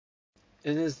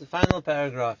It is the final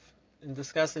paragraph in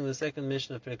discussing the second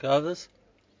mission of Pirkei Avos.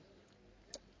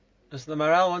 So the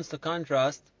Maharal wants to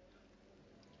contrast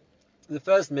the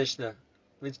first Mishnah,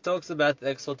 which talks about the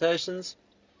exaltations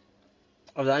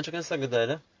of the Anshe Knesset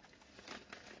Gedolah,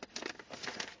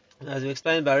 as we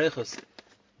explained by Arichus,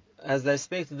 as they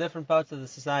speak to different parts of the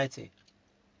society,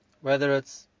 whether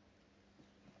it's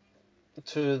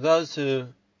to those who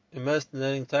immersed in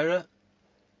learning Torah,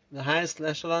 the highest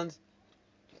echelons,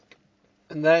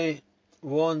 and they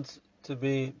warned to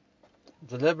be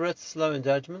deliberate, slow in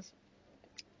judgment.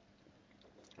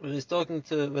 When they're talking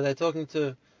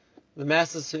to the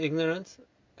masses who are ignorant,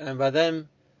 and by them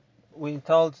we're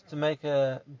told to make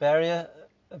a barrier,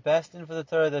 a bastion for the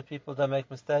Torah, that people don't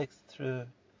make mistakes through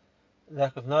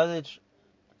lack of knowledge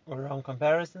or wrong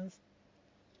comparisons.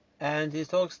 And he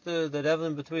talks to the level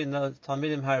in between, those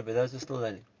Talmidim Harbe, those who are still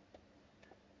learning.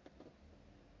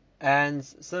 And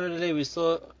similarly, we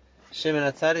saw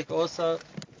Shimon HaTzadik also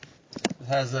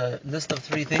has a list of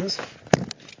 3 things.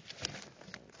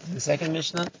 The second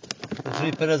Mishnah, the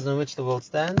 3 pillars on which the world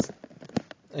stands.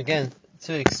 Again,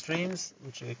 2 extremes,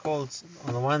 which we called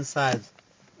on the one side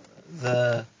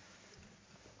the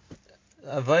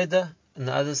Avodah, and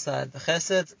the other side the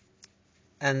Chesed,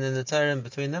 and then the Torah in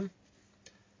between them.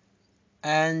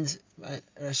 And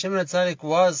Shimon HaTzadik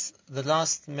was the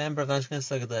last member of the Anshe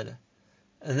Knesset Gedolah.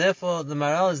 And therefore, the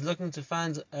Maharal is looking to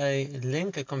find a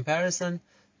link, a comparison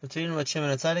between what Shimon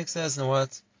HaTzadik says and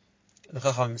what the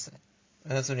Chachamim say.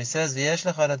 And that's what he says, V'yesh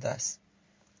lecha ladas.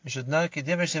 You should know, Ki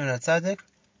divrei Shimon HaTzadik,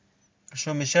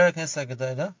 Shu Misher Knesset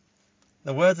Gedolah.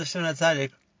 The words of Shimon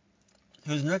HaTzadik,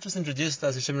 who's not just introduced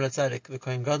us as Shimon HaTzadik, the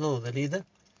Kohen Gadol, the leader,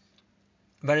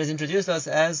 but he's introduced us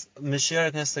as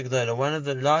Misher Knesset Gedolah, one of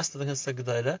the last of the Knesset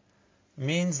Gedolah,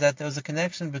 means that there was a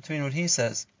connection between what he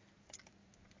says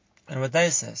and what they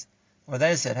said.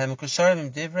 There's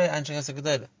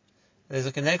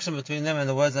a connection between them and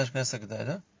the words of Anshe Knesset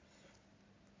Gedolah.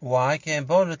 Why? Because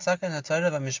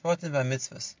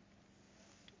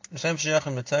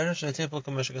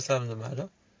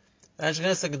Anshe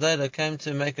Knesset Gedolah came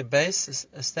to make a base,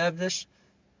 establish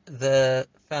the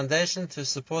foundation to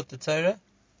support the Torah,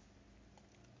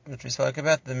 which we spoke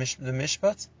about, the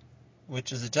Mishpat,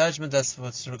 which is the judgment that's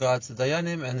with regards to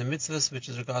Dayanim, and the Mitzvahs, which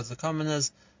is regards to the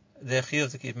commoners, their chiyuv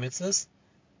to keep mitzvahs.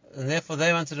 And therefore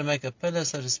they wanted to make a pillar,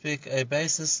 so to speak, a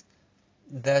basis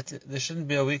that there shouldn't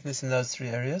be a weakness in those 3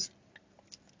 areas.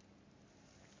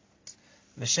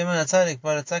 And similarly,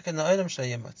 what Shimon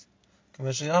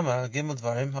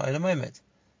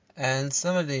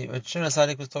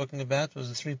HaTzadik was talking about was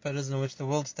the 3 pillars in which the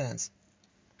world stands.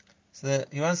 So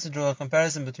he wants to draw a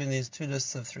comparison between these 2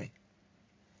 lists of 3.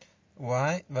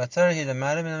 Why? We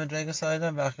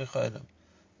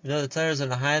know the Torah is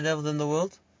on a higher level than the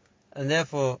world, and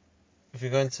therefore, if you're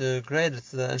going to grade it,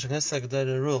 the Anshe Knesset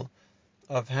Gedolah rule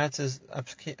of how to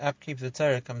upkeep the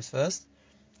Torah comes first,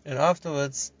 and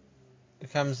afterwards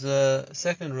comes the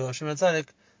second rule of Shimon HaTzadik,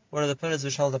 what are the pillars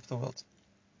which hold up the world.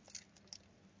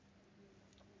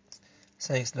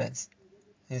 So he explains.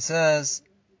 He says,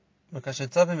 we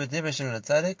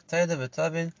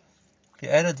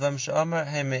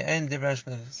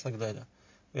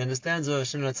understand what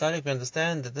Shimon HaTzadik, we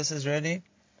understand that this is really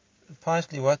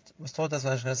partially what was taught us by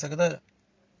Anshe Knesset Gedolah.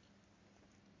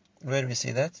 Where do we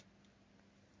see that?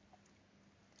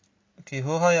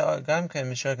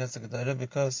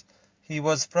 Because he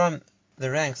was from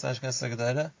the ranks of Anshe Knesset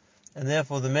Gedolah, and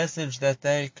therefore the message that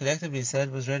they collectively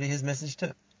said was really his message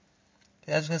too.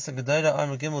 Anshe Knesset Gedolah are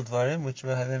Gimel Dvarim, which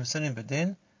will have him Sunim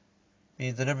Bedin,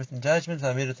 be deliberate in judgment,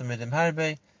 Hamidu Talmidim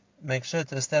Harbe, make sure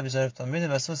to establish Erev Talmidim,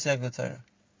 Asu Siag the Torah.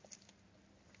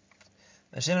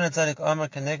 Shimon HaTzadik Amar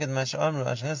Keneged Masha Amru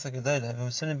Anshe Knesset Gedolah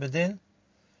V'Hum Sunim Bedin,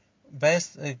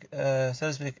 based, so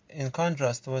to speak, in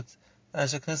contrast to what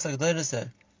Anshe Knesset Gedolah said.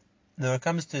 When it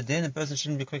comes to a din, a person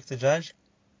shouldn't be quick to judge.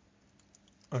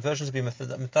 A person should be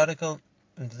methodical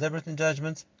and deliberate in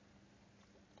judgment.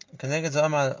 Keneged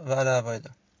Z'Amar V'Ala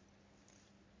Avodah.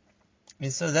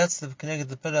 And so that's the Keneged,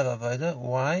 the pillar of Avodah.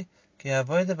 Why? Ki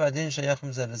Avodah B'Adin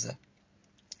Shayachim Zeh Lezeh.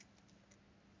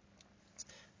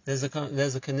 There's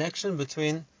a connection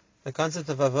between the concept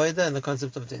of Avodah and the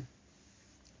concept of Din.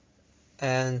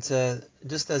 And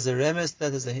just as a remes,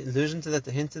 that is an allusion to that,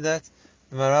 a hint to that,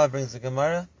 the Maharal brings the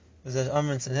Gemara, there's an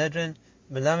Amr in Sanhedrin,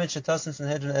 Melamed Shetasim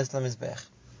Sanhedrin Es La Mizbech.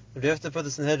 But you have to put the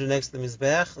Sanhedrin next to the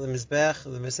Mizbech,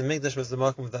 the Mesa Mikdash was the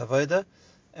Makom of the Avodah,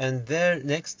 and there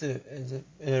next to,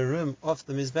 in a room off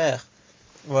the Mizbech,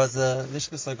 was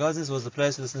Lishkas HaGazis, was the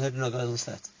place where the Sanhedrin HaGazil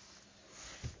sat.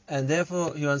 And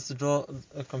therefore he wants to draw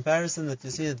a comparison that you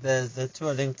see that the 2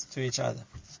 are linked to each other.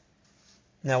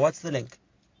 Now what's the link?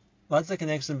 What's the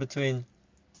connection between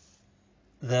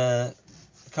the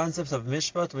concept of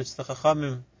mishpat, which the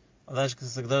Chachamim of the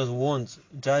Ashkenaz Gedolos warned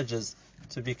judges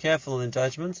to be careful in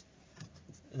judgment,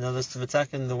 in other words, to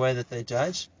attack in the way that they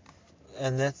judge,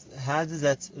 and how does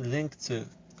that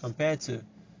compare to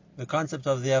the concept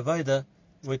of the Avodah,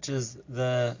 which is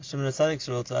the Shimon HaTzadik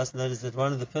rule to us, and that is that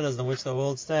one of the pillars on which the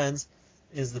world stands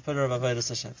is the pillar of Avodah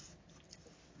Hashem.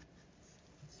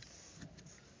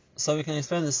 So we can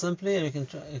explain this simply, and we can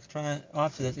try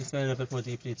after that explain it a bit more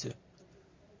deeply too.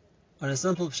 On a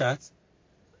simple pshat,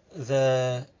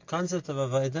 the concept of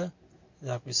Avodah,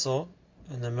 like we saw,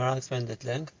 and the Maharal explained at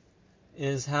length,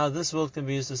 is how this world can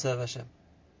be used to serve Hashem.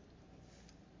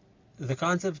 The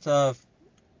concept of,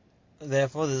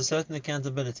 therefore, there's a certain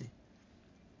accountability,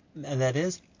 and that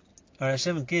is, what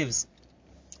Hashem gives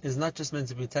is not just meant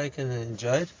to be taken and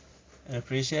enjoyed and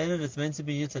appreciated, it's meant to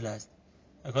be utilized.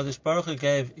 HaKadosh Baruch Hu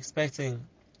gave expecting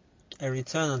a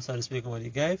return on, so to speak, on what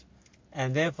He gave,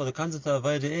 and therefore the concept of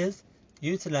Avodah is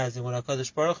utilizing what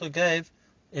HaKadosh Baruch Hu gave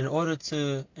in order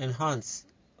to enhance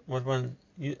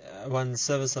one's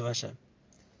service of Hashem.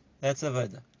 That's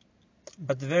Avodah.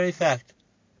 But the very fact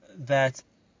that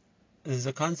there's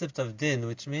a concept of din,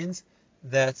 which means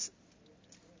that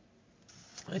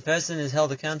a person is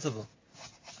held accountable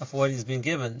for what he's been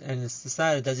given, and it's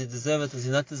decided, does he deserve it, does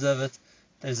he not deserve it,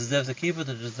 does he deserve to keep it,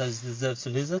 or does he deserve to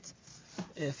lose it?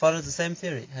 It follows the same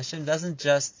theory. Hashem doesn't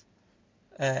just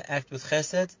act with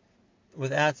chesed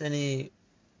without any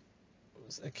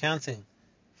accounting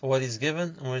for what he's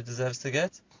given and what he deserves to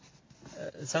get.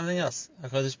 It's something else.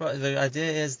 The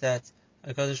idea is that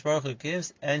HaKadosh Baruch Hu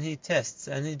gives, and He tests,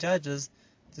 and He judges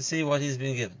to see what he's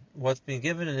been given, what's been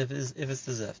given, and if it's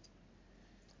deserved.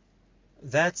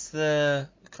 That's the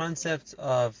concept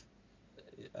of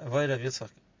Avodah of Yitzchak.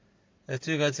 The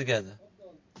two go together.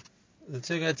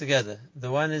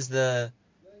 The one is the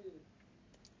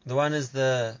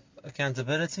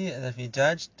accountability, and if we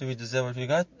judge, do we deserve what we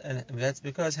got? And that's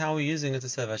because how we're using it to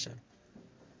serve Hashem.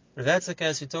 But if that's the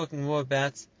case, we're talking more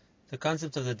about the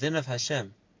concept of the din of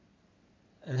Hashem,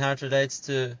 and how it relates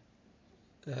to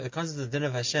the concept of the din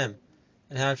of Hashem,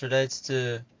 and how it relates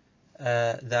to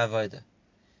the Avodah.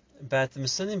 But the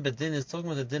Mesunim B'din is talking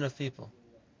about the din of people.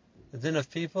 The din of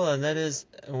people, and that is,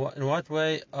 in what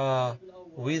way are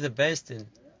we, the Beis Din,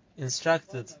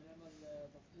 instructed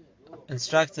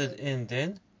in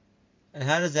din, and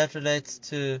how does that relate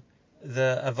to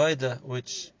the Avodah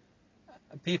which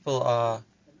people are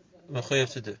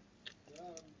mechuyev to do?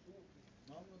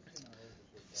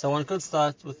 So one could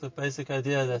start with the basic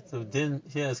idea that the din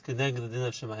here is connected to the din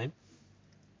of Shemaim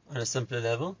on a simpler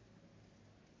level,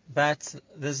 but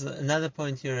there's another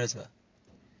point here as well.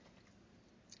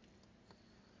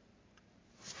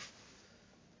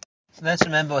 So let's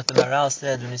remember what the Maharal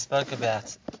said when he spoke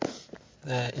about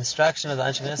the instruction of the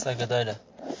Anshe Knesset Gedolah,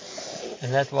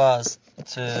 and that was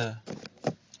to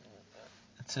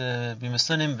be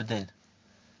Mesunim B'din,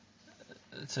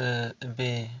 to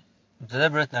be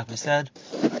deliberate, like we said,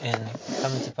 in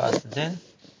coming to pass the din.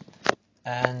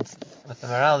 And what the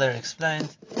Maharal there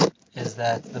explained is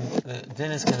that the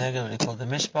din is connected what he called the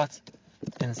mishpat,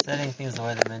 in setting things the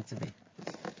way they're meant to be.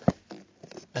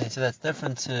 And so that's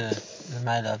different to the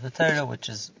Maila of the Torah, which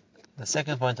is the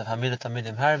second point of Hamidah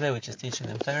Tamidim Harbe, which is teaching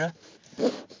them Torah.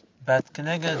 But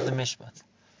connected the mishpat.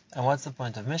 And what's the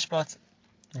point of mishpat?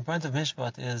 The point of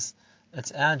mishpat is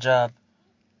it's our job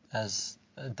as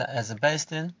a Beis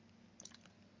Din,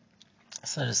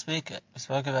 so to speak. We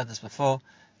spoke about this before,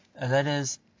 and that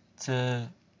is to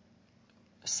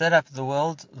set up the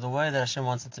world the way that Hashem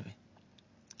wants it to be.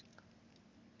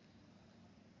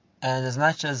 And as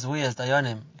much as we as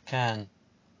Dayanim can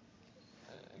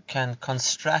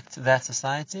construct that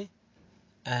society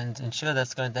and ensure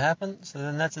that's going to happen, so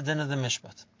then that's the din of the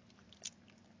mishpat.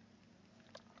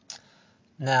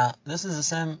 Now, this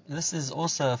is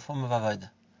also a form of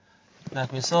avodah.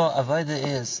 Like we saw,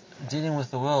 avodah is dealing with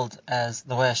the world as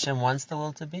the way Hashem wants the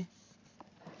world to be,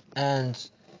 and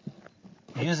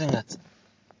using it,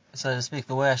 so to speak,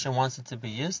 the way Hashem wants it to be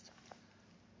used.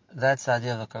 That's the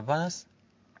idea of the Karbanos.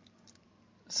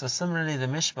 So similarly, the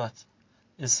Mishpat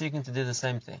is seeking to do the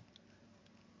same thing.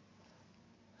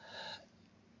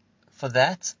 For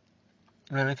that,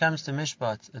 when it comes to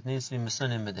Mishpat, it needs to be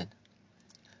Mesunim B'din,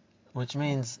 which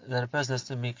means that a person has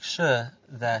to make sure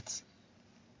that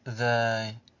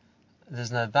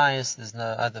there's no bias, there's no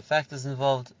other factors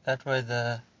involved. That way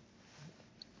the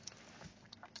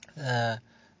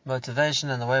motivation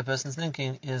and the way a person's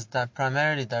thinking is that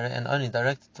primarily and only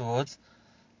directed towards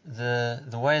the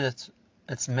way that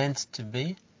it's meant to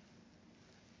be,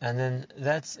 and then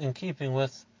that's in keeping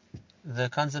with the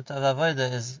concept of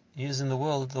avodah is using the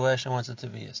world the way Hashem wants it to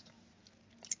be used.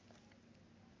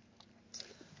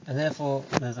 And therefore,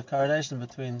 there's a correlation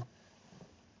between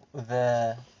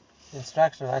the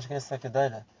instruction of Ashkenaz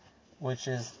Sakadola, which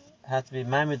is how to be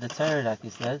Maimed the Torah, like he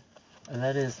said, and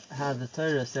that is how the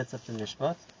Torah sets up the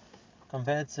Mishpat,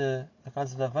 compared to the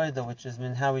concept of avodah, which is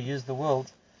how we use the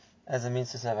world as a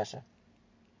means to serve Hashem.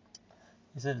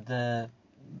 He said the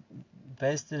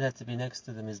Beis Din had to be next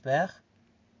to the Mizbeach,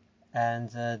 and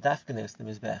Dafka next to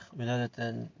the Mizbeach. We know that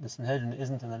the Sanhedrin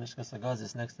isn't in the Lishkas Hagaz,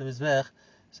 it's next to the Mizbeach,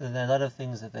 so there are a lot of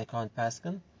things that they can't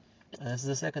paskin, and this is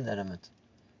the second element.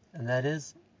 And that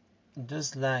is,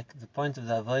 just like the point of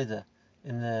the Avodah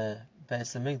in the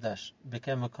Beis HaMikdash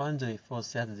became a conduit for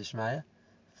Siyata Dishmaya,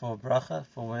 for Bracha,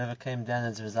 for whatever came down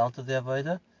as a result of the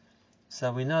Avodah,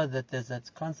 so we know that there's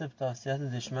that concept of Siyata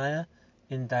Dishmaya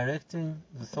in directing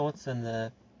the thoughts and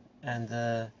the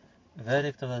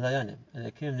verdict of the Dayanim, and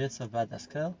the Kim Nitzav Bad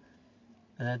Askel,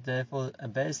 and that therefore a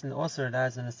basin also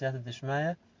relies on the Siyata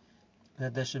Dishmaya,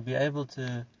 that they should be able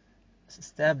to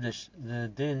establish the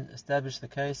din, establish the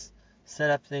case,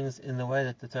 set up things in the way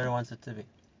that the Torah wants it to be.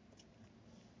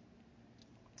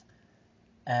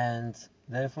 And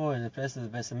therefore, in the place of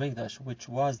the Beis HaMikdash, which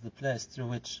was the place through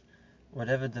which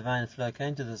whatever divine flow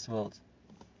came to this world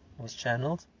was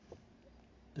channeled,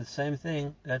 the same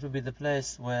thing, that would be the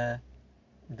place where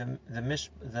the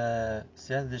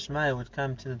Siyata Dishmaya would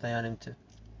come to the Dayanim too.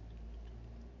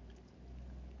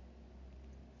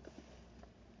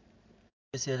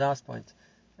 You see a last point,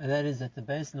 and that is that the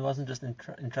basin wasn't just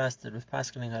entrusted with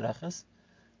paskening halachas.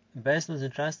 The basin was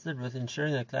entrusted with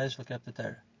ensuring that Klal Yisrael kept the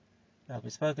Torah. Like we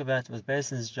spoke about, it was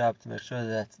basin's job to make sure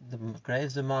that the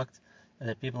graves were marked, and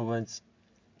that people weren't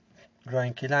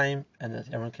growing kilayim, and that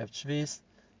everyone kept shvis,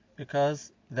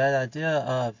 because that idea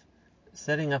of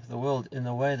setting up the world in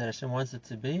the way that Hashem wants it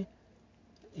to be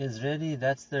is really,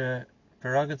 that's the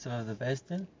prerogative of the Beis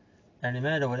Din, and no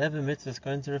matter whatever mitzvah is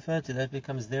going to refer to, that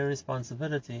becomes their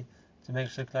responsibility to make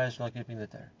sure Klal Yisrael are keeping the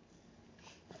Torah.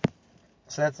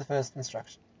 So that's the first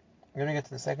instruction. We're going to get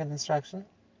to the second instruction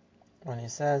when he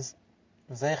says,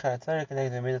 "Zeicha Torah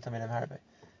keneged v'midat min harbe."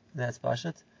 That's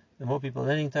Pashat. The more people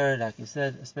learning Torah, like he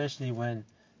said, especially when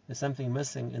there's something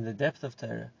missing in the depth of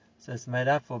Torah, so it's made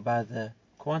up for by the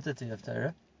quantity of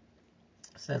Torah.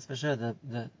 So that's for sure the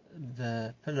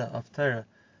pillar of Torah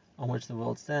on which the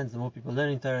world stands. The more people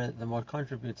learning Torah, the more it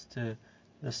contributes to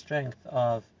the strength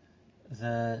of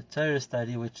the Torah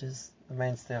study, which is the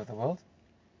mainstay of the world.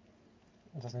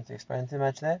 It doesn't need to explain too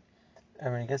much there.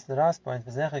 And when he gets to the last point,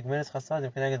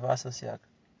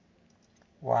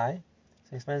 why? So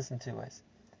he explains this in two ways.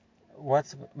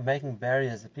 What's making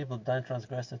barriers that people don't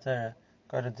transgress the Torah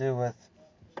got to do with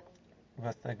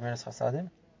the Gemilas Chasadim?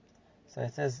 So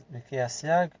it says,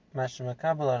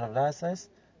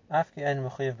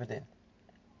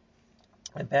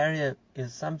 a barrier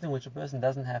is something which a person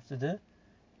doesn't have to do,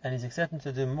 and he's accepted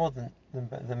to do more than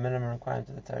the minimum requirement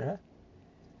of the Torah.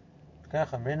 It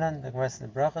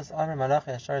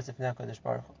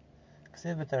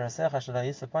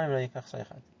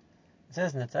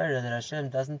says in the Torah that Hashem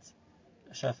doesn't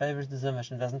show favoritism,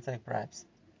 Hashem doesn't take bribes.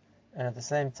 And at the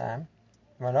same time,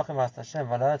 the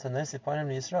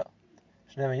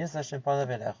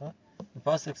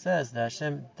Pasuk says that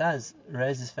Hashem does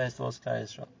raise his face towards Klal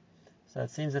Yisrael. So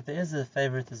it seems that there is a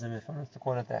favoritism, if I want to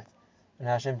call it that, in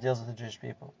how Hashem deals with the Jewish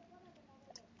people.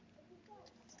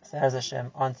 So as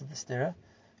Hashem answered the stira,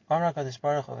 I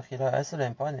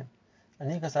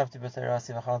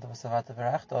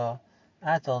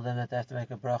told them that they have to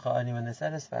make a bracha only when they're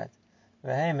satisfied.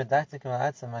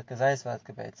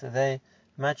 So they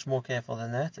much more careful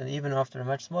than that, and even after a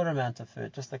much smaller amount of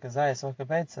food, just like a zayis or a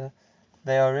kibetza,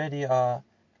 they already are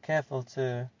careful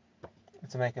to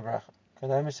make a bracha.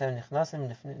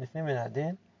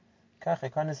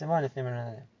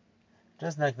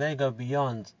 Just like they go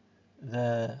beyond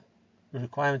the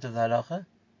requirement of the halacha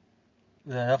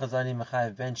is only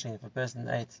mechayev benching if a person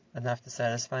ate enough to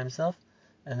satisfy himself,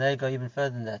 and they go even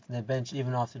further than that, and they bench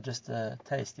even after just a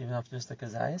taste, even after just a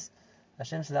kazayis.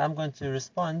 Hashem said, I'm going to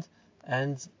respond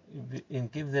and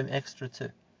give them extra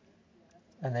too.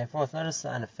 And therefore it's not a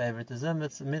sign of favoritism,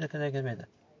 it's midah keneged midah.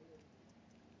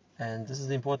 And this is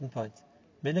the important point.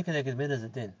 Midah keneged midah is a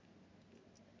din.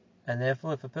 And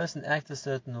therefore if a person acts a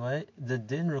certain way, the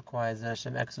din requires that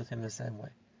Hashem acts with him the same way.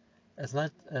 It's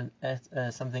not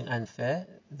something unfair,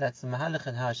 that's the mahalach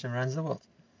in how Hashem runs the world.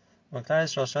 When Klal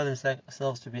Yisrael show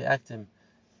themselves to be acting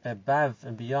above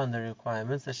and beyond the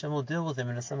requirements, Hashem will deal with them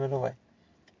in a similar way.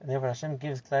 And therefore Hashem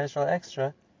gives Klal Yisrael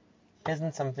extra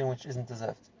isn't something which isn't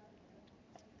deserved.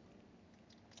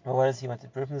 But what does he want to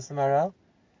prove in the Maharal?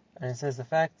 And he says the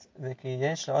fact that ki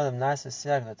yesh la'adam na'aseh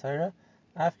siyag l'Torah,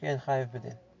 af ki en chayiv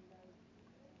b'din.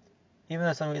 Even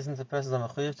though something isn't the person's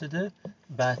mechuyev to do,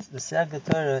 but the siyag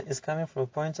l'Torah is coming from a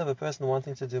point of a person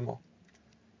wanting to do more.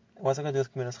 What's it going to do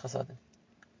with Gemilas Chasadim?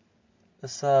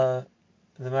 So,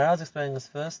 the Maharal is explaining this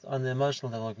first on the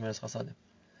emotional level of Gemilas Chasadim.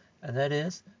 And that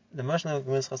is, the emotional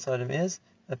level of Gemilas Chasadim is,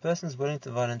 a person is willing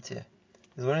to volunteer.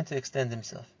 He's willing to extend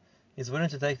himself. He's willing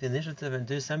to take the initiative and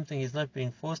do something he's not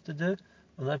being forced to do,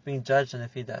 or not being judged on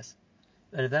if he does.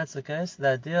 And if that's the case, the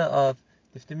idea of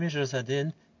Lifnei Mishras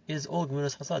Hadin is all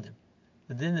Gemilas Chasadim.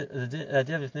 The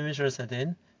idea of Lifnei Mishras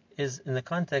Hadin is in the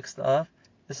context of,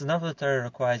 this is not what the Torah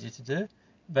requires you to do,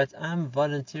 but I'm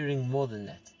volunteering more than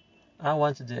that. I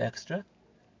want to do extra,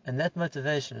 and that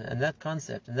motivation, and that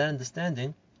concept, and that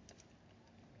understanding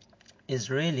is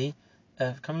really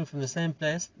coming from the same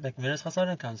place that Gemilas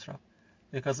Chasadim comes from.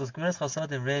 Because with Gemilas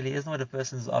Chasadim really isn't what a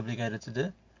person is obligated to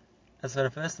do. It's what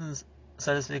a person's,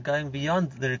 so to speak, going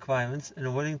beyond the requirements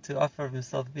and willing to offer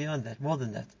himself beyond that, more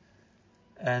than that.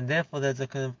 And therefore there's a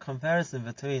comparison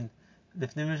between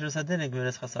Lifnei Mishras Hadin and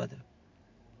Gemilas Chasadim,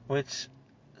 which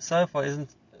so far isn't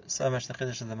so much the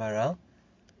Chiddush of the Maharal.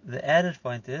 The added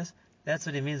point is, that's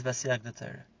what he means by Siyag the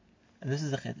Torah. And this is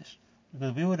the Chiddush.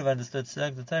 Because we would have understood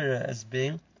Siyag the Torah as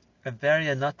being a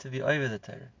barrier not to be over the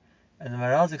Torah. And the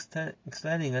Maharal is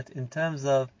explaining it in terms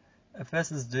of a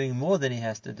person's doing more than he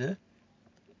has to do,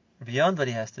 beyond what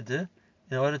he has to do,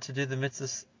 in order to do the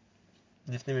mitzvahs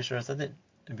Lifnei Mishras Hadin,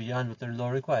 beyond what the law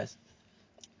requires.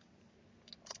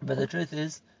 But the truth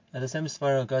is that the same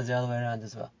svara goes the other way around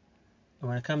as well. And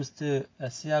when it comes to a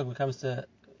siyag, when it comes to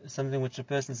something which a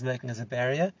person is making as a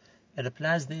barrier, it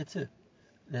applies there too.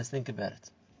 Let's think about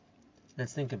it.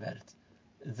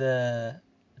 The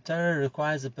Torah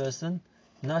requires a person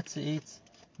not to eat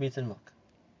meat and milk.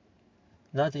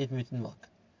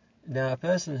 Now, a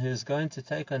person who's going to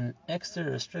take on extra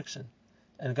restriction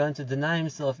and going to deny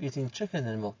himself eating chicken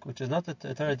and milk, which is not what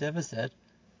the Torah ever said,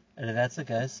 and if that's the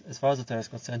case, as far as the Torah is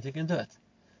concerned, he can do it.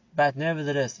 But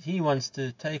nevertheless, he wants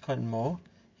to take on more,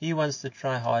 he wants to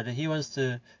try harder, he wants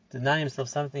to deny himself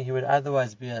something he would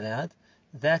otherwise be allowed.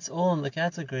 That's all in the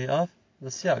category of the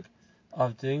siyag,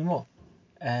 of doing more.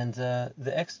 And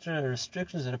the extra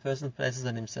restrictions that a person places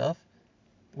on himself,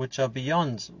 which are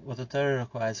beyond what the Torah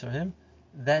requires for him,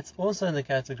 that's also in the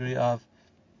category of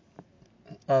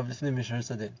Lifnei Mishras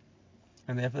Hadin.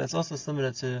 And therefore that's also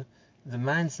similar to the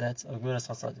mindset of Gemilas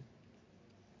Chasadim.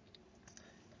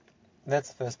 That's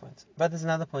the first point. But there's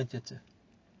another point here too.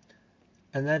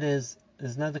 And that is,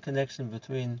 there's another connection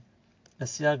between a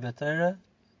siyag l'Torah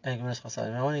and Gemilas Chasadim.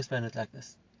 And I want to explain it like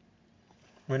this.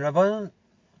 When Rabbanan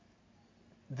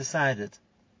decided,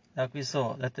 like we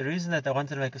saw, that the reason that they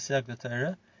wanted to make a siyag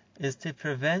l'Torah is to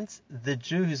prevent the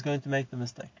Jew who's going to make the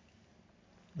mistake.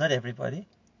 Not everybody.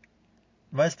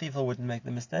 Most people wouldn't make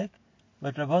the mistake.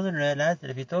 But Rabbanan realized that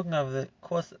if you're talking over the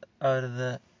course, out of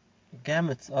the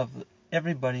gamut of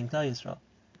everybody in Klal Yisrael,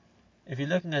 if you're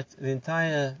looking at the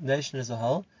entire nation as a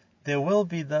whole, there will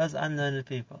be those unlearned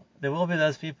people. There will be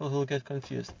those people who will get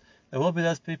confused. There will be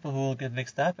those people who will get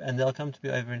mixed up, and they'll come to be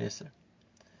over an Isser.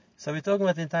 So we're talking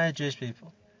about the entire Jewish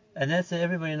people. And that's why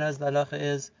everybody knows the halacha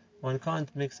is, one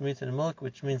can't mix meat and milk,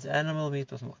 which means animal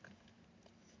meat with milk.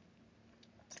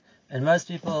 And most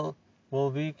people will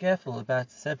be careful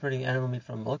about separating animal meat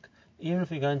from milk, even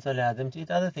if we're going to allow them to eat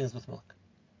other things with milk.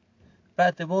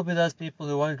 But there will be those people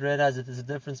who won't realize that there's a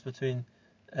difference between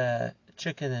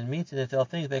chicken and meat, and if they'll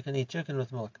think they can eat chicken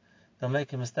with milk, they'll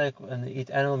make a mistake and eat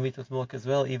animal meat with milk as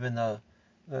well, even though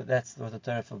that's what the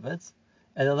Torah forbids.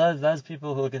 And although those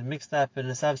people who will get mixed up in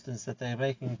a substance that they're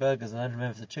making burgers, and I don't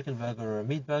remember if it's a chicken burger or a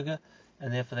meat burger,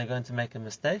 and therefore they're going to make a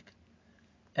mistake.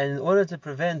 And in order to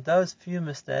prevent those few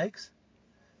mistakes,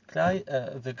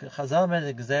 the Chazal made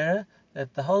a gezerah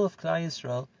that the whole of Klal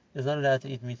Yisrael is not allowed to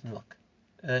eat meat and milk.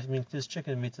 It includes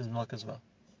chicken, meat, and milk as well.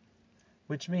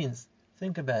 Which means,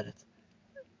 think about it,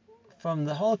 from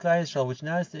the whole Klal Yisrael, which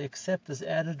now has to accept this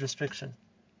added restriction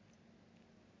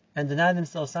and deny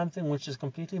themselves something which is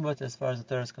completely mutter as far as the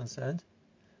Torah is concerned.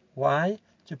 Why?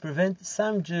 To prevent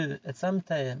some Jew at some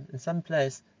time, in some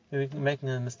place, from making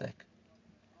a mistake.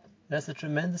 That's a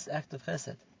tremendous act of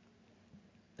chesed.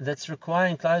 That's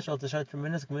requiring Klal Yisrael to show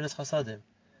tremendous Gemilas Chasadim.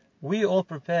 We all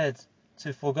prepared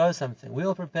to forego something. We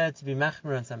all prepared to be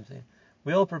machmir on something.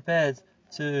 We all prepared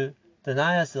to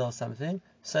deny ourselves something,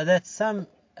 so that some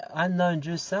unknown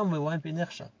Jew somewhere won't be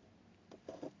nichshel.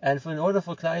 And in order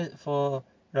for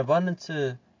Rabbanan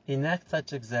to enact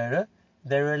such a gzera,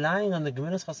 they're relying on the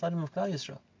Gemilas Chasadim of Klal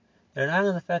Yisrael. They're relying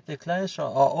on the fact that Klal Yisrael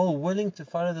are all willing to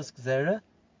follow this gzera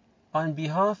on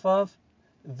behalf of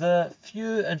the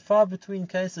few and far between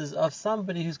cases of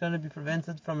somebody who's going to be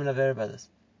prevented from an Avera by this.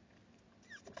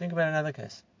 Think about another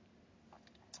case.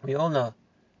 We all know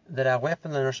that our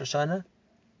weapon in Rosh Hashanah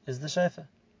is the shofar.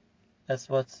 That's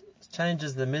what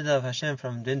changes the midah of Hashem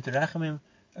from din to rachamim.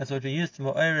 That's what we use to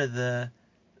mo'era the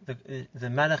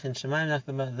malach in Shemaim, like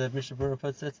the Mishnah Berurah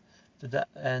puts it,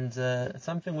 and it's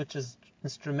something which is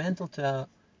instrumental to our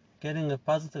getting a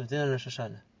positive din on Rosh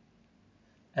Hashanah.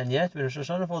 And yet, when Rosh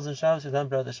Hashanah falls in Shabbos, we don't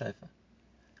blow the shofar.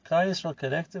 Klal Yisrael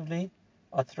collectively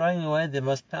are throwing away their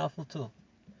most powerful tool.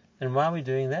 And why are we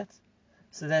doing that?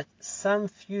 So that some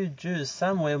few Jews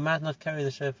somewhere might not carry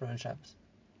the shofar on Shabbos.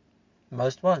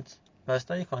 Most won't. Most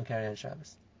know you can't carry on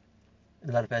Shabbos. In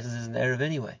a lot of places there's an Erev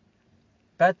anyway.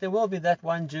 But there will be that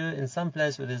one Jew in some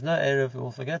place where there's no Erev who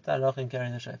will forget the halach and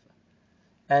carry the shofar.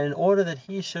 And in order that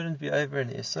he shouldn't be over an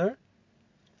Isur,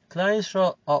 Klal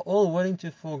Yisrael are all willing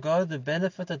to forego the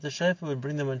benefit that the shofar would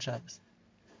bring them on Shabbos.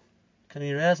 Can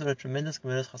you realize what a tremendous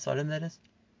Gemilas Chasadim that is?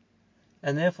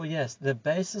 And therefore, yes, the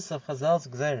basis of Chazal's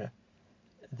Gzeira,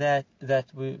 that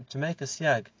we to make a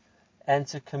siyag and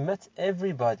to commit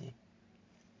everybody,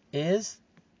 is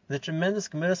the tremendous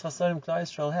Gemilas Chasadim Klal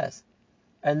Yisrael has.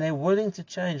 And they're willing to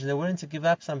change, and they're willing to give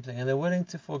up something, and they're willing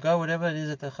to forego whatever it is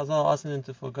that the Chazal are asking them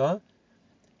to forego,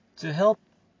 to help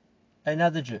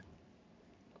another Jew.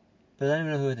 But they don't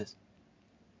even know who it is.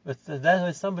 But that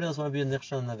way somebody else won't be a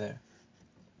Nichshel in Naver.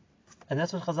 And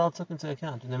that's what Chazal took into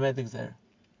account when they made the Gzeira.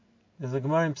 There's a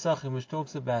Gemara in Pesachim which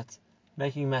talks about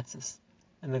making matzahs.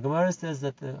 And the Gemara says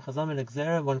that the Chazal made a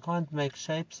Gzeira, one can't make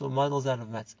shapes or models out of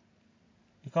matzah.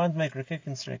 You can't make rikik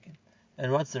and strikin.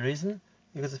 And what's the reason?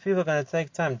 Because if people are going to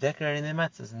take time decorating their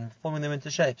matzahs and forming them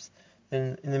into shapes,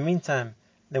 then in the meantime,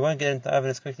 they won't get into the oven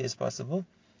as quickly as possible.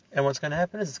 And what's going to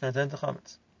happen is it's going to turn to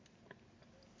chametz.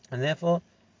 And therefore,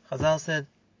 Chazal said,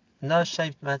 no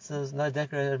shaped matzahs, no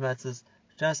decorated matzahs,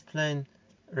 just plain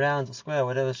round or square,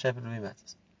 whatever shape it will be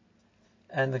matzahs.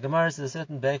 And the Gemara says a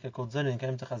certain baker called Zunin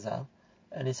came to Chazal,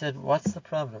 and he said, what's the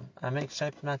problem? I make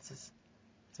shaped matzahs.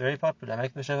 It's very popular. I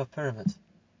make them in the shape of pyramids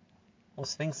or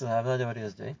sphinxes. I have no idea what he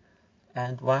was doing.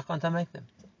 And why can't I make them?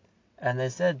 And they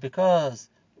said, because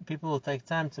people will take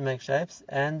time to make shapes,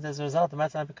 and as a result, the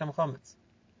matzah become chometz.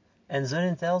 And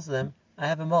Zunin tells them, I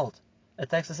have a mold. It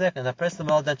takes a second. I press the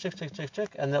mold, then chick,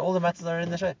 and all the matzahs are in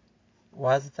the shape.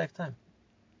 Why does it take time?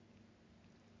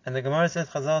 And the Gemara said,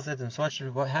 Chazal said to him, so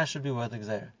how should we word the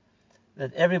Gzeira?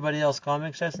 That everybody else can't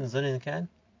make shapes and Zunin can?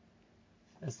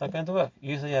 It's not going to work.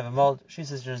 You say you have a mold, she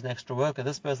says there's an extra worker,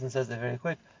 this person says they're very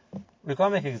quick. We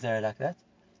can't make a Gzeira like that.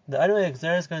 The only way a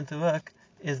Gzeira is going to work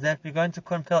is that we're going to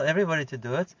compel everybody to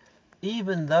do it,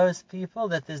 even those people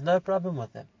that there's no problem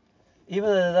with them. Even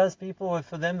though those people,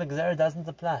 for them the Gzeira doesn't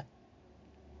apply.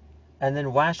 And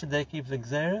then why should they keep the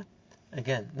Gzeira?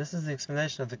 Again, this is the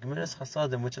explanation of the Gemilas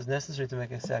Chasadim, which is necessary to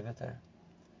make a siyag v'torah.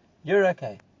 You're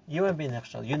okay. You won't be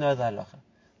nechshel. You know the halacha.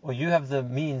 Or you have the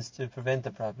means to prevent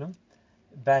the problem.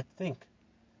 But think,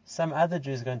 some other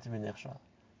Jew is going to be nechshel.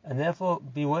 And therefore,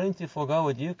 be willing to forego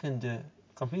what you can do,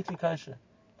 completely kosher,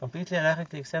 completely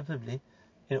halachically acceptably,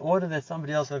 in order that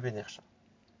somebody else will be nechshel.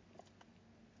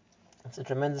 It's a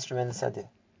tremendous, tremendous idea.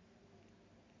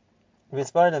 It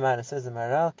says the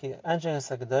Maharal, Ki Anshe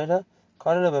HaSagdola,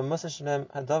 that's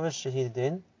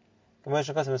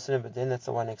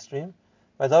the one extreme.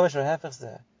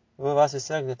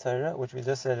 Which we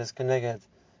just said is connected.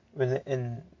 What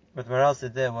Maral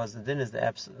said there was the din is the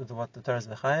absolute, what the Torah is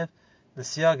mechayev. The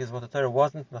siyag is what the Torah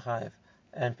wasn't mechayev,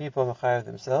 and people mechayev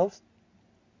themselves.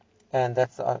 And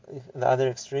that's the other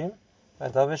extreme.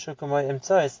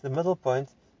 The middle point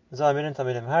is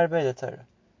the Torah,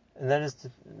 and that is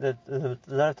the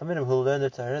lot of Talmidim who learn the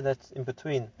Torah. That's in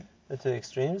between the two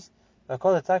extremes. I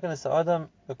call the takenis adam.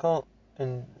 I call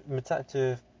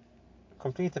to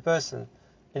complete the person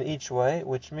in each way,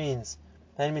 which means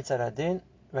ein mitzad adin,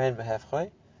 ve'en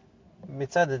behefchoy.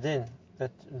 Mitzad adin,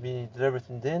 that be deliberate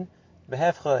in din.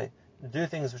 Behefchoy, do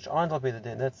things which aren't be the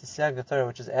din. That's the siyag the Torah,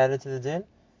 which is added to the din,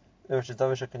 which is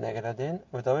davar shekeneged adin,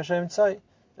 with davar she'imtzai,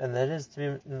 and that is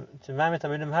to ma'amid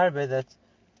tamidim harbe,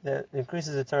 that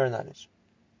increases the Torah knowledge.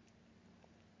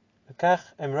 Which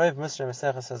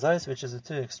is the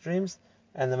two extremes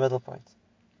and the middle point.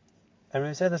 And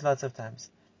we've said this lots of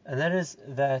times. And that is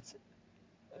that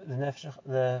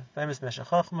the famous Meshech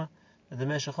Chochmah, the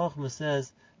Meshech Chochmah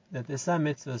says that there's some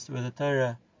mitzvahs where the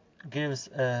Torah gives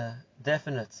a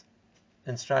definite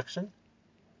instruction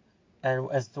and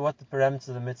as to what the parameters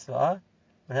of the mitzvah are.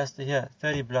 One has to hear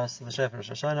 30 blasts of the shofar Rosh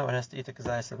Hashanah, one has to eat a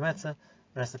kazayas of matzah,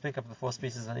 one has to pick up the 4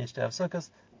 species on each day of Sukkot,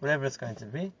 whatever it's going to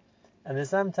be. And there's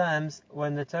sometimes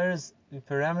when the Torah's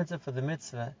parameter for the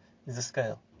mitzvah is a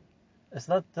scale. It's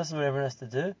not this is what everyone has to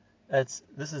do.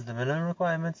 This is the minimum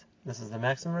requirement, this is the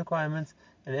maximum requirement,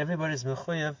 and everybody's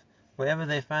mechuyev wherever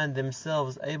they find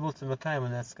themselves able to mekayim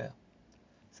on that scale.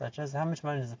 Such as, how much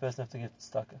money does a person have to give to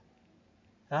tzedakah?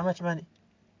 How much money?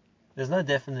 There's no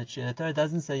definite share. The Torah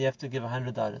doesn't say you have to give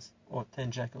 $100 or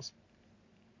 10 shekels.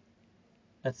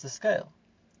 It's the scale.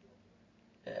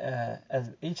 As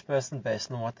each person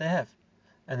based on what they have.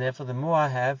 And therefore the more I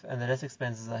have and the less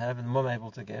expenses I have and the more I'm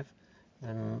able to give,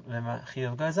 then my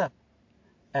chiyuv goes up.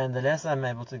 And the less I'm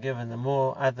able to give and the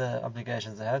more other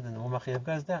obligations I have, then the more my chiyuv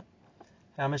goes down.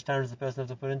 How much time does the person have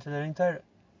to put into learning Torah?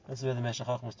 That's where the Meshech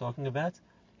Chochmah was talking about.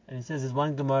 And he says there's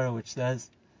one Gemara which says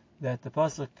that the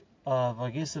pasuk of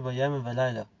Vagisu B'Yom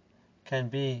V'Layla can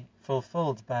be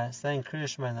fulfilled by saying Kriya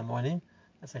Shema in the morning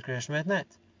and saying Kriya Shema at night.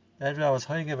 That's why I was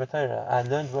Hoige B'Torah. I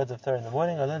learned words of Torah in the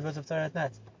morning, I learned words of Torah at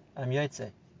night. I'm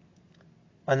Yotzei.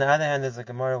 On the other hand, there's a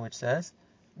Gemara which says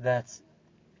that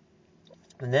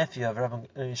the nephew of Rabbi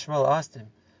Yishmael asked him,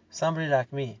 somebody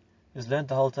like me who's learned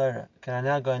the whole Torah, can I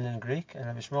now go and learn Greek? And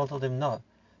Rabbi Yishmael told him no.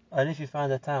 Only if you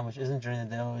find a time which isn't during the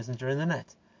day or isn't during the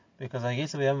night. Because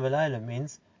Agisu B'Yom V'Layla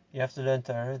means you have to learn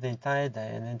Torah the entire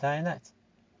day and the entire night.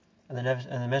 And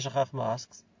the Meshech Chochmah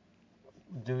asks,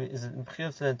 is it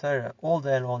mechiyuv to learn Torah all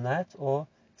day and all night, or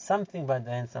something by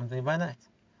day and something by night?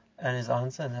 And his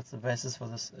answer, and that's the basis for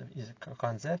this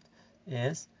concept,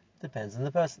 is depends on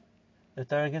the person. The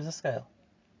Torah gives a scale.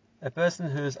 A person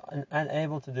who is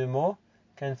unable to do more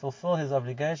can fulfill his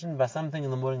obligation by something in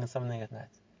the morning and something at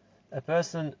night. A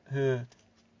person who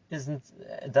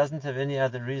doesn't have any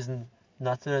other reason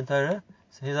not to learn Torah,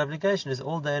 so his obligation is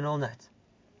all day and all night.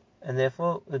 And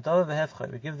therefore, we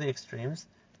give the extremes.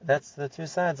 That's the two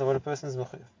sides of what a person is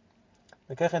mechuyev.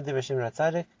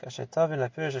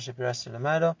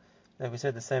 Like we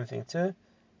said the same thing too,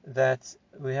 that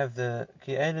we have the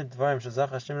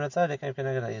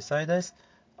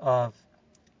of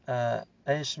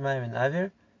Eish, Mayim, and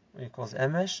Avir, we call it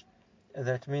Emesh.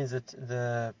 That means that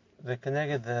the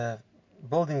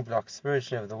building blocks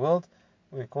spiritually of the world,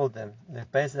 we call them the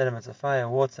base elements of fire,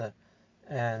 water,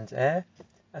 and air.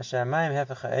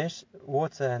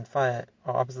 Water and fire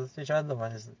are opposites to each other.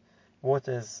 One is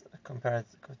water is compared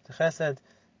to Chesed,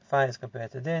 fire is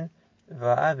compared to Din.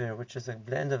 Va'avir, which is a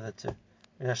blend of the two.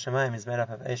 Shemayim is made up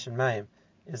of Eish and Mayim,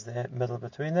 is the middle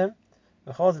between them.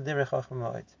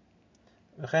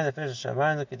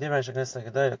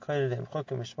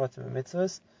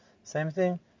 Same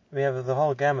thing. We have the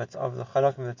whole gamut of the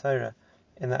Chalakim of the Torah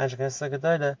in the Anshe Knesset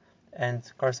Gedolah, and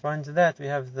corresponding to that, we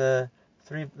have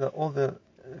all the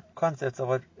concepts of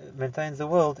what maintains the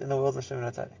world in the world of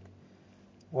Shemini Tzadik.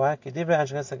 Why? Kedibra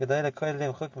Anshe Knesset Gedolah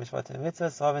koilim chukim mishpatim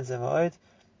mitzvos raven zemoid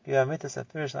giva mitzvos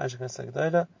apirish Anshe Knesset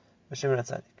Gedolah v'Shemini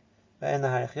Tzadik. And the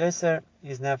Harich Yoser,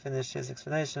 he's now finished his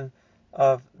explanation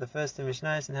of the first two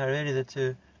Mishnayos and how really the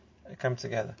two come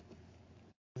together.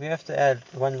 We have to add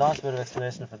one last bit of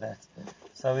explanation for that.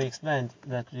 So we explained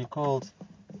that we called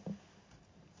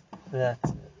the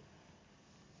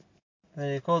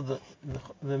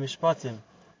mishpatim,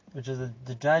 which is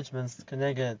the judgments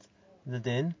connected the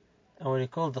din, and what we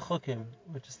call the chukim,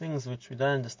 which is things which we don't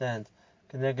understand,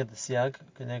 connected the siag,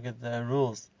 connected the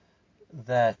rules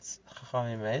that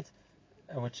Chachamim made,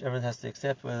 which everyone has to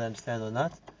accept whether they understand or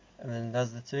not, and then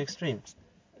those are the two extremes.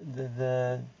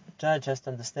 The judge has to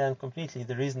understand completely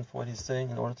the reason for what he's saying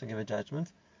in order to give a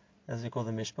judgment, as we call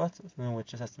the mishpat, something which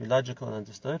just has to be logical and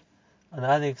understood. On the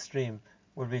other extreme,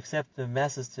 would we accept the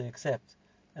masses to accept,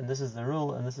 and this is the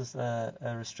rule, and this is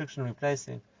a restriction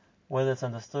replacing, whether it's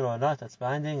understood or not, it's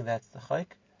binding, that's the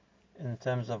chayk, in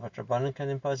terms of what Rabbanan can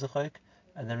impose a chayk,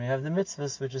 and then we have the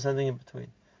mitzvahs, which is something in between,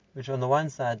 which on the one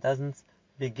side doesn't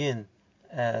begin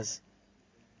as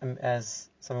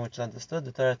something which is understood,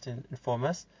 the Torah to inform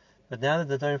us, but now that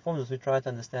the Torah informs us, we try to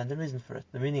understand the reason for it,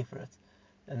 the meaning for it.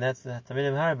 And that's the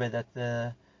Talmidim Harbe,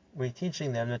 that we're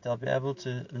teaching them that they'll be able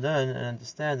to learn and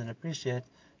understand and appreciate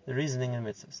the reasoning in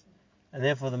mitzvahs. And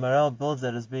therefore the Maharal builds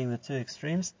that as being the two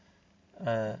extremes,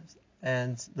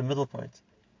 and the middle point.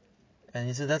 And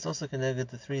he said that's also connected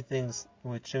to three things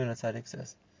which Shimon HaTzadik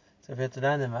says. So if we have to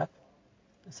line them up,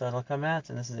 so it'll come out,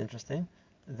 and this is interesting,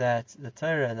 that the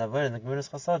Torah and Avodah and the Gemilas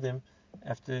Chasadim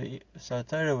so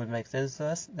Torah would make sense to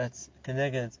us. That's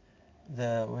connected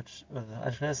which the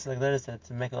Anshe Knesset Gedolah said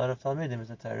to make a lot of Talmidim is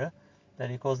the Torah that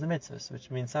he calls the mitzvahs,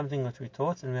 which means something which we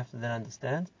taught and we have to then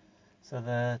understand. So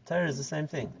the Torah is the same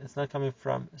thing. It's not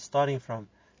starting from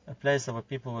a place of what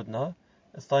people would know.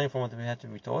 It's starting from what we had to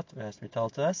be taught, what has to be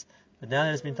told to us. But now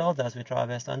that it's been told to us, we try our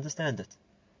best to understand it.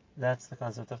 That's the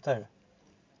concept of Torah.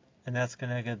 And that's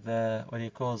connected what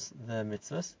he calls the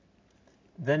mitzvahs.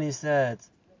 Then he said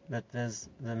that there's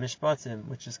the mishpatim,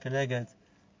 which is keneged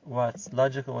what's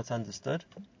logical, what's understood,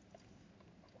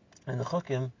 and the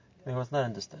chukim, what's not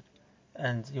understood.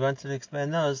 And he wanted to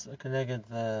explain those keneged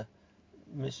the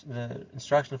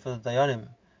instruction for the dayanim,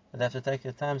 but they have to take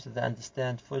their time so they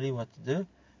understand fully what to do,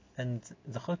 and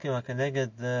the chukim are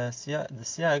keneged the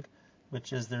siyag,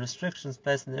 which is the restrictions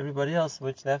placed on everybody else,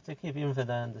 which they have to keep even if they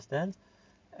don't understand.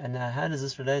 And how does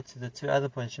this relate to the two other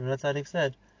points Shimon HaTzadik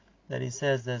said, that he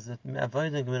says there's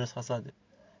avodah and gemilas chasadim,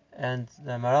 and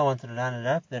the Maharal wanted to line it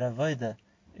up that avodah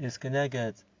is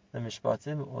keneged the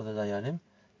mishpatim or the dayanim,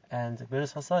 and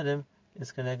gemilas chasadim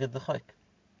is keneged the chayk.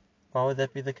 Why would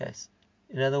that be the case?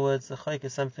 In other words, the chayk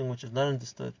is something which is not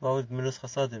understood. Why would gemilas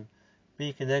chasadim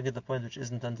be keneged the point which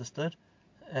isn't understood,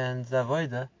 and the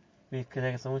avodah be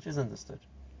keneged something which is understood?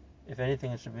 If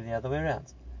anything, it should be the other way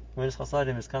around. Gemilas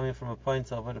chasadim is coming from a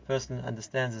point of what a person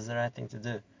understands is the right thing to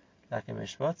do, like a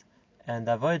mishpat, and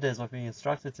avodah is what we're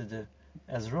instructed to do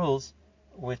as rules,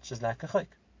 which is like a chayk.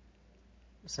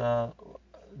 So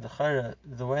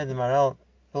the way the Maharal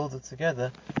builds it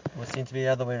together would seem to be the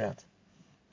other way around.